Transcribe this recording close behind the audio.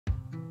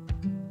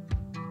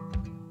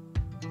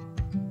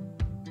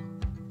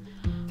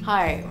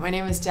Hi, my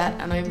name is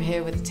Jette and I'm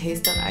here with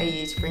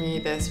TheTaste.ie to bring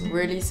you this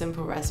really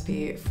simple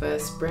recipe for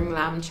spring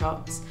lamb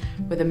chops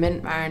with a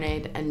mint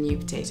marinade and new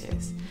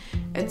potatoes.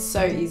 It's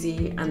so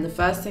easy, and the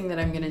first thing that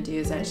I'm going to do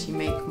is actually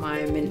make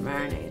my mint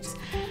marinades.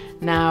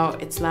 Now,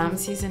 it's lamb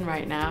season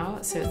right now,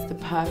 so it's the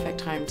perfect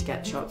time to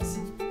get chops.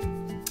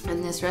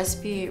 And this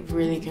recipe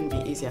really couldn't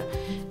be easier.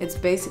 It's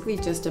basically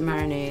just a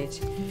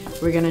marinade.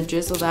 We're going to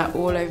drizzle that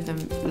all over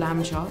the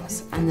lamb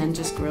chops and then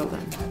just grill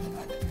them.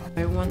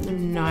 I want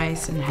them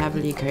nice and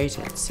heavily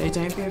coated, so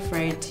don't be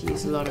afraid to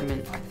use a lot of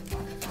mint.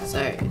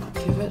 So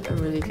give it a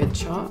really good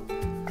chop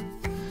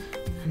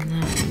and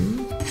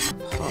then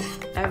pop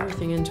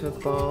everything into a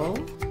bowl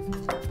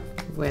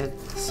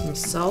with some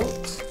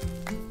salt,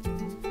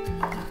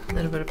 a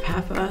little bit of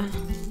pepper,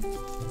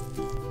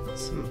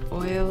 some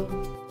oil,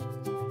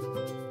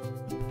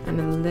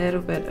 and a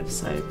little bit of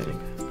cider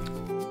vinegar.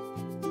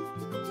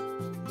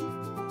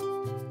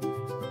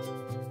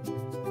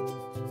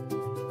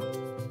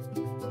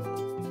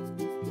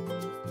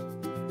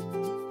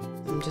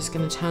 I'm just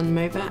going to turn them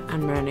over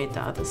and marinate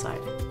the other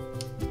side.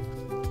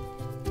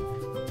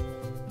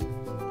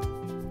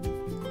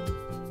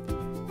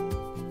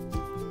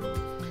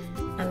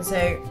 And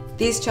so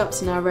these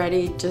chops are now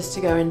ready just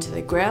to go into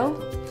the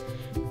grill,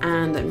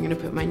 and I'm going to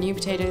put my new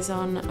potatoes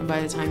on, and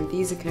by the time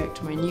these are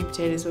cooked, my new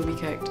potatoes will be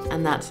cooked,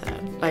 and that's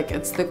it. Like,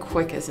 it's the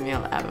quickest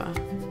meal ever.